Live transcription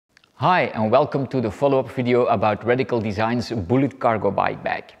Hi and welcome to the follow-up video about Radical Design's Bullitt cargo bike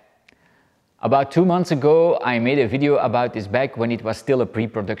bag. About 2 months ago I made a video about this bag when it was still a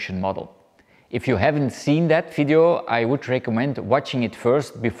pre-production model. If you haven't seen that video, I would recommend watching it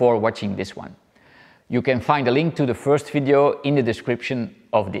first before watching this one. You can find a link to the first video in the description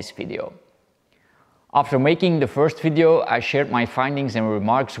of this video. After making the first video, I shared my findings and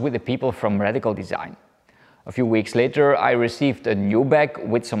remarks with the people from Radical Design. A few weeks later, I received a new bag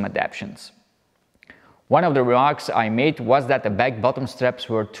with some adaptations. One of the remarks I made was that the bag bottom straps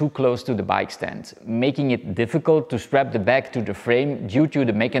were too close to the bike stand, making it difficult to strap the bag to the frame due to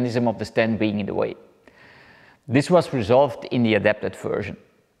the mechanism of the stand being in the way. This was resolved in the adapted version.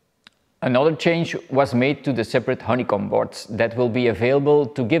 Another change was made to the separate honeycomb boards that will be available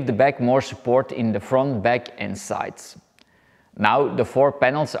to give the bag more support in the front, back and sides. Now the 4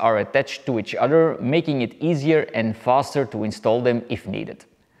 panels are attached to each other, making it easier and faster to install them if needed.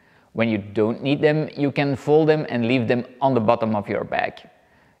 When you don't need them, you can fold them and leave them on the bottom of your bag.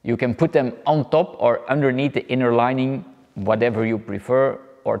 You can put them on top or underneath the inner lining, whatever you prefer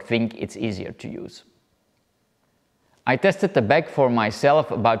or think it's easier to use. I tested the bag for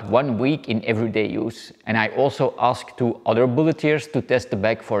myself about 1 week in everyday use, and I also asked 2 other bulletteers to test the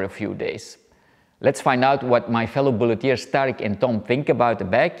bag for a few days. Let's find out what my fellow bulletteers Tarek and Tom think about the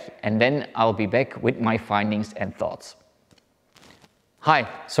bag, and then I'll be back with my findings and thoughts. Hi,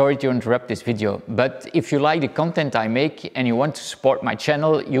 sorry to interrupt this video, but if you like the content I make and you want to support my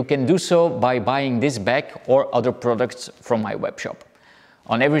channel, you can do so by buying this bag or other products from my webshop.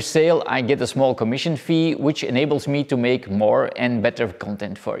 On every sale I get a small commission fee, which enables me to make more and better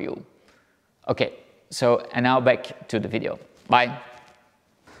content for you. Okay, and now back to the video. Bye.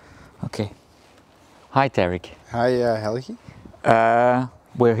 Okay. Hi Tarek. Hi Helgi.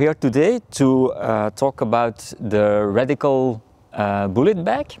 We're here today to talk about the Radical Bullitt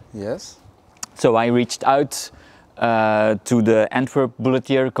bag. Yes. So I reached out to the Antwerp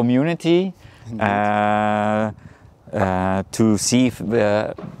bulletteer community to see if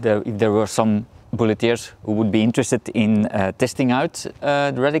there were some bulletteers who would be interested in testing out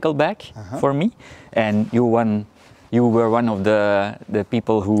the Radical bag for me, and you were one of the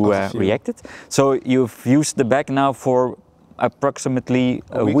people who reacted. So you've used the bag now for approximately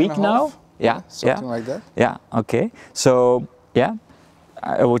a week now? Half? Yeah, something like that. Yeah, okay. So yeah,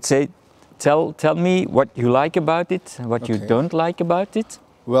 I would say tell me what you like about it, what you don't like about it.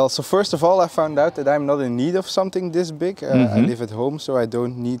 Well, so first of all I found out that I'm not in need of something this big. I live at home, so I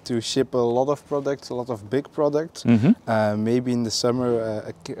don't need to ship a lot of products, a lot of big products. Maybe in the summer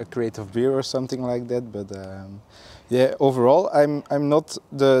a crate of beer or something like that, but yeah, overall I'm not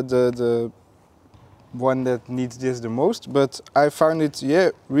the one that needs this the most, but I found it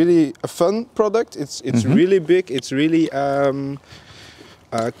really a fun product. It's really big, it's really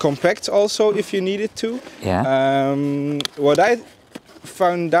compact also if you need it to. Yeah. What I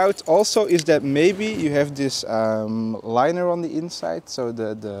found out also is that maybe you have this liner on the inside, so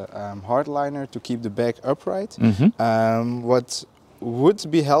the hard liner to keep the bag upright. What would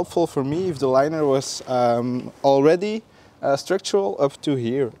be helpful for me if the liner was already structural up to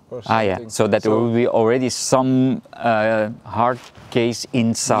here or something. Yeah, so that there will be already some hard case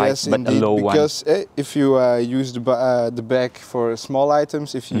inside, yes, but indeed, a low one. because if you use the bag for small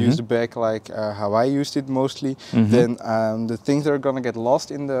items, if you use the bag like how I used it mostly, then the things are gonna get lost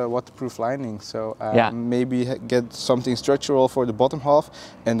in the waterproof lining. So maybe get something structural for the bottom half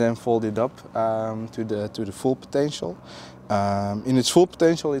and then fold it up to the full potential. In its full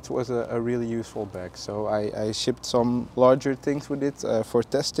potential, it was a really useful bag. So I shipped some larger things with it for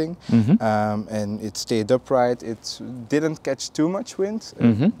testing, and it stayed upright. It didn't catch too much wind.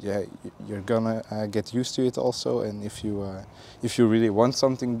 Yeah, you're gonna get used to it also. And if you really want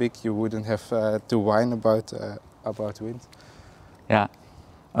something big, you wouldn't have to whine about wind. Yeah.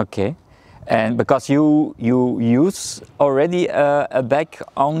 Okay. And because you use already a bag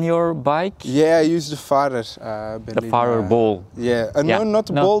on your bike? Yeah, I use the Farer. The Farer ball. Yeah, no, not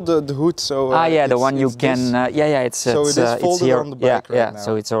the ball, the hood. So yeah, the one you can. It's folded here on the bike right now.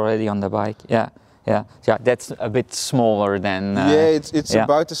 So it's already on the bike. Yeah. That's a bit smaller than. Yeah, it's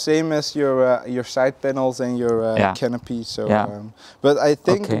about the same as your side panels and your canopy. So, but I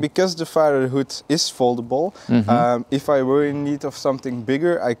think because the Farer hood is foldable, if I were in need of something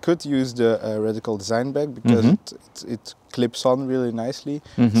bigger, I could use the Radical Design bag because it clips on really nicely.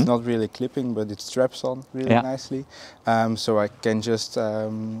 It's not really clipping, but it straps on really nicely. So I can just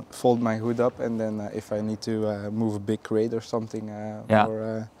fold my hood up, and then if I need to move a big crate or something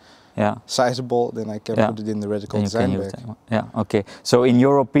more sizable, then I can put it in the Radical Design bag. Okay. So in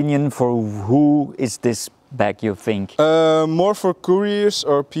your opinion, for who is this bag, you think? More for couriers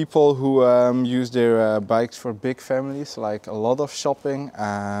or people who use their bikes for big families, like a lot of shopping.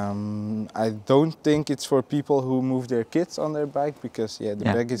 I don't think it's for people who move their kids on their bike, because the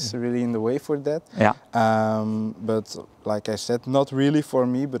bag is really in the way for that. Yeah. But like I said, not really for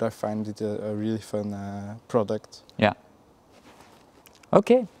me, but I find it a really fun product. Yeah.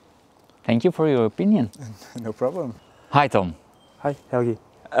 Okay. Thank you for your opinion. No problem. Hi Tom. Hi Helgi.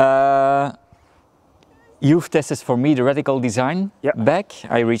 You've tested for me the Radical Design bag.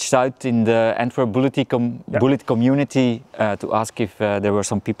 I reached out in the Antwerp Bullitt community to ask if there were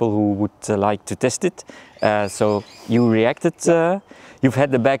some people who would like to test it. So you reacted. You've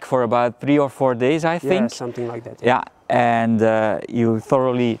had the bag for about 3 or 4 days, I think. Yeah, something like that. Yeah, and you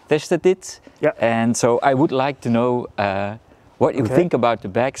thoroughly tested it. Yeah. And so I would like to know what you think about the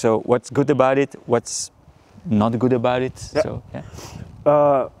bag. So what's good about it? What's not good about it? Yeah. So,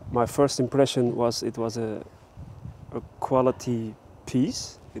 yeah. My first impression was it was a quality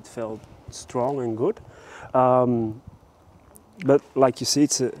piece. It felt strong and good. But like you see,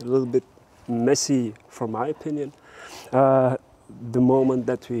 it's a little bit messy from my opinion. The moment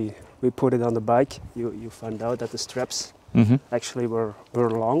that we put it on the bike, you find out that the straps actually were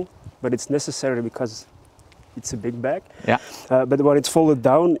long, but it's necessary because it's a big bag. Yeah. But when it's folded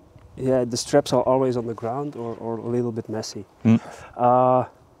down, the straps are always on the ground or a little bit messy.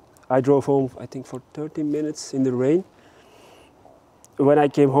 I drove home, I think, for 30 minutes in the rain. When I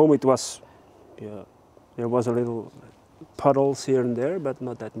came home, it was, there was a little puddles here and there, but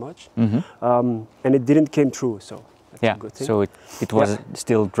not that much. And it didn't came through, so that's a good thing. So it was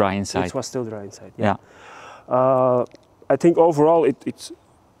still dry inside. It was still dry inside. Yeah. I think overall it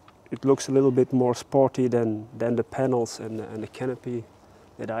looks a little bit more sporty than the panels and the canopy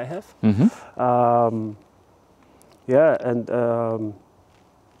that I have.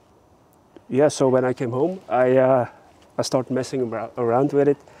 So when I came home, I started messing around with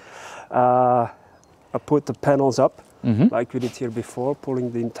it. I put the panels up, like we did here before,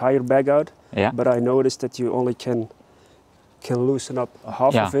 pulling the entire bag out. Yeah. But I noticed that you only can loosen up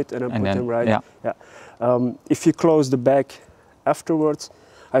half of it and then put them right. If you close the bag afterwards,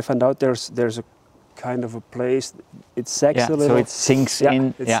 I found out there's a kind of a place, it sags a little. So it sinks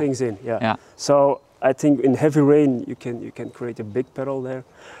in. It sinks in. Yeah. So I think in heavy rain you can create a big pedal there.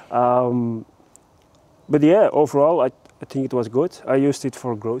 But yeah, overall I think it was good. I used it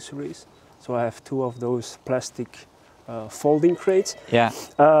for groceries, so I have 2 of those plastic folding crates. Yeah.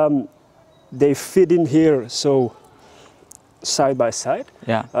 They fit in here, so side by side.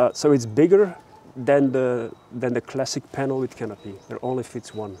 Yeah. So it's bigger than the classic panel with canopy. There only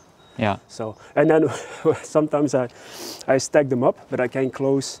fits 1. Yeah. So, and then sometimes I stack them up, but I can't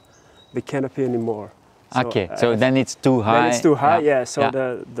close the canopy anymore. So okay, so then it's too high. Then it's too high, So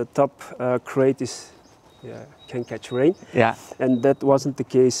the top crate can catch rain. Yeah. And that wasn't the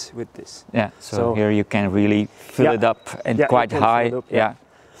case with this. Yeah. So here you can really fill it up and quite high. Yeah.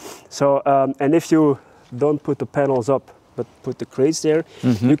 So and if you don't put the panels up, but put the crates there,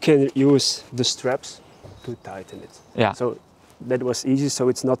 you can use the straps to tighten it. Yeah. So that was easy, so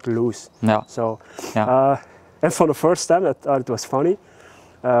it's not loose. No. So, and for the first time, I thought it was funny.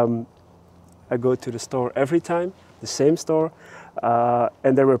 I go to the store every time, the same store,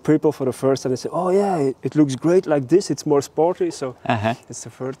 and there were people for the first time. They say, "Oh yeah, it looks great like this. It's more sporty." So it's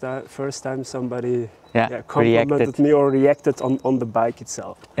the first time somebody complimented me or reacted on the bike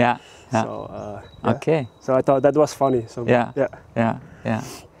itself. Yeah. So okay. So I thought that was funny. So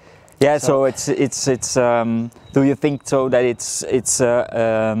Yeah, so it's do you think so that it's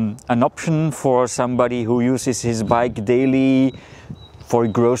an option for somebody who uses his bike daily for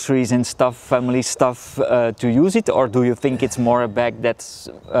groceries and stuff, family stuff, to use it, or do you think it's more a bag that's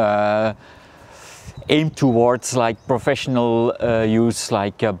aimed towards like professional use,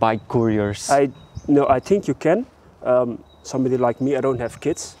 like bike couriers? I think you can. Somebody like me, I don't have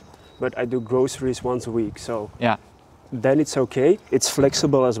kids, but I do groceries once a week, so then it's okay. It's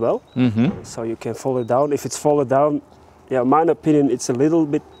flexible as well, so you can fold it down. If it's folded down, in my opinion, it's a little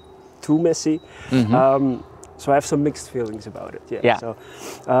bit too messy. So I have some mixed feelings about it. So,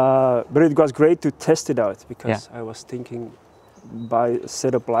 but it was great to test it out because I was thinking buy a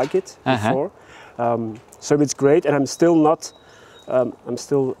setup like it before. So it's great, and I'm still not. I'm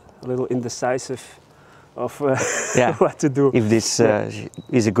still a little indecisive of what to do. If this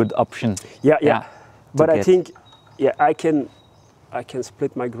is a good option. But I think. I can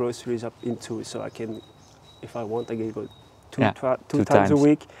split my groceries up in 2, so I can, if I want, I can go two times a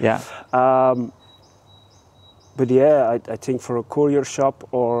week. But I think for a courier shop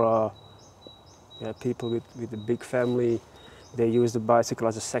or people with a big family, they use the bicycle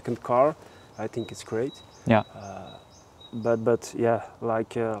as a second car. I think it's great. Yeah. But yeah,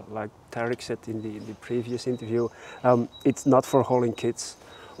 like Tarek said in the previous interview, it's not for hauling kids.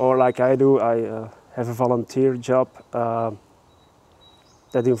 Or like I do, I have a volunteer job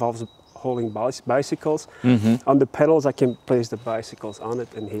that involves hauling bicycles. On the pedals, I can place the bicycles on it,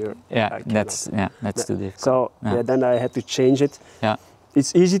 and here that's too difficult. So then I had to change it. Yeah,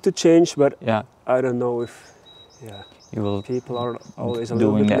 it's easy to change, but I don't know if people are always a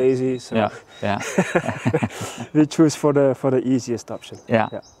little bit lazy. So we choose for the easiest option.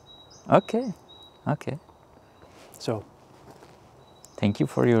 Okay. So thank you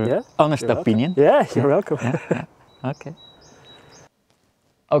for your honest opinion. Yeah, you're welcome. Okay.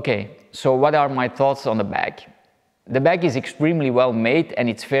 Okay, so what are my thoughts on the bag? The bag is extremely well made and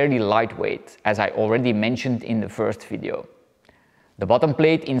it's fairly lightweight, as I already mentioned in the first video. The bottom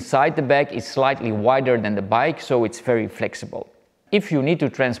plate inside the bag is slightly wider than the bike, so it's very flexible. If you need to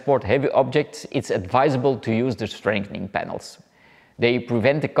transport heavy objects, it's advisable to use the strengthening panels. They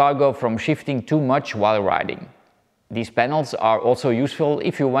prevent the cargo from shifting too much while riding. These panels are also useful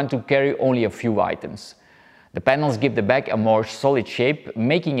if you want to carry only a few items. The panels give the bag a more solid shape,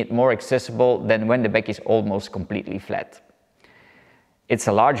 making it more accessible than when the bag is almost completely flat. It's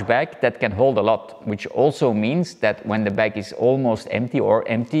a large bag that can hold a lot, which also means that when the bag is almost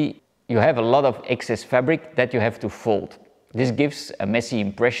empty, you have a lot of excess fabric that you have to fold. This gives a messy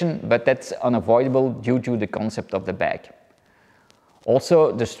impression, but that's unavoidable due to the concept of the bag.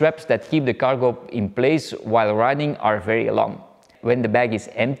 Also, the straps that keep the cargo in place while riding are very long. When the bag is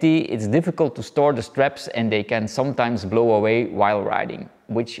empty, it's difficult to store the straps and they can sometimes blow away while riding,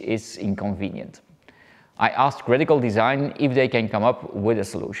 which is inconvenient. I asked Radical Design if they can come up with a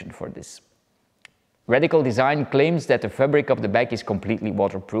solution for this. Radical Design claims that the fabric of the bag is completely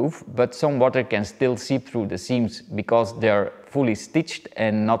waterproof, but some water can still seep through the seams because they are fully stitched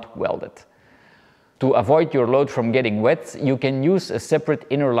and not welded. To avoid your load from getting wet, you can use a separate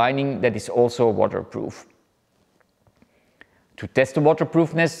inner lining that is also waterproof. To test the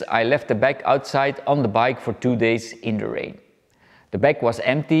waterproofness, I left the bag outside on the bike for 2 days in the rain. The bag was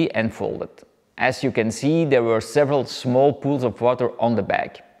empty and folded. As you can see, there were several small pools of water on the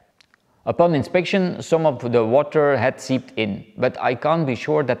bag. Upon inspection, some of the water had seeped in, but I can't be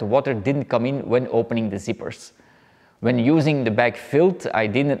sure that the water didn't come in when opening the zippers. When using the bag filled, I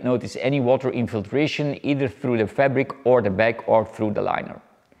didn't notice any water infiltration either through the fabric or the bag or through the liner.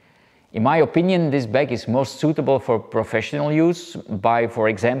 In my opinion, this bag is most suitable for professional use by, for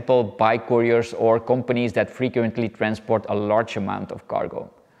example, bike couriers or companies that frequently transport a large amount of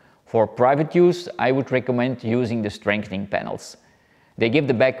cargo. For private use, I would recommend using the strengthening panels. They give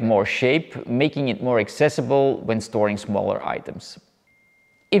the bag more shape, making it more accessible when storing smaller items.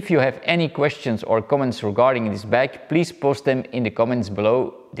 If you have any questions or comments regarding this bag, please post them in the comments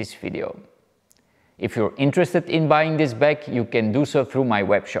below this video. If you're interested in buying this bag, you can do so through my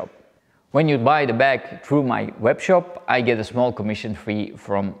webshop. When you buy the bag through my webshop, I get a small commission fee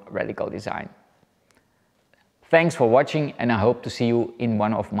from Radical Design. Thanks for watching and I hope to see you in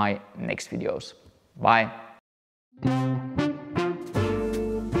one of my next videos. Bye!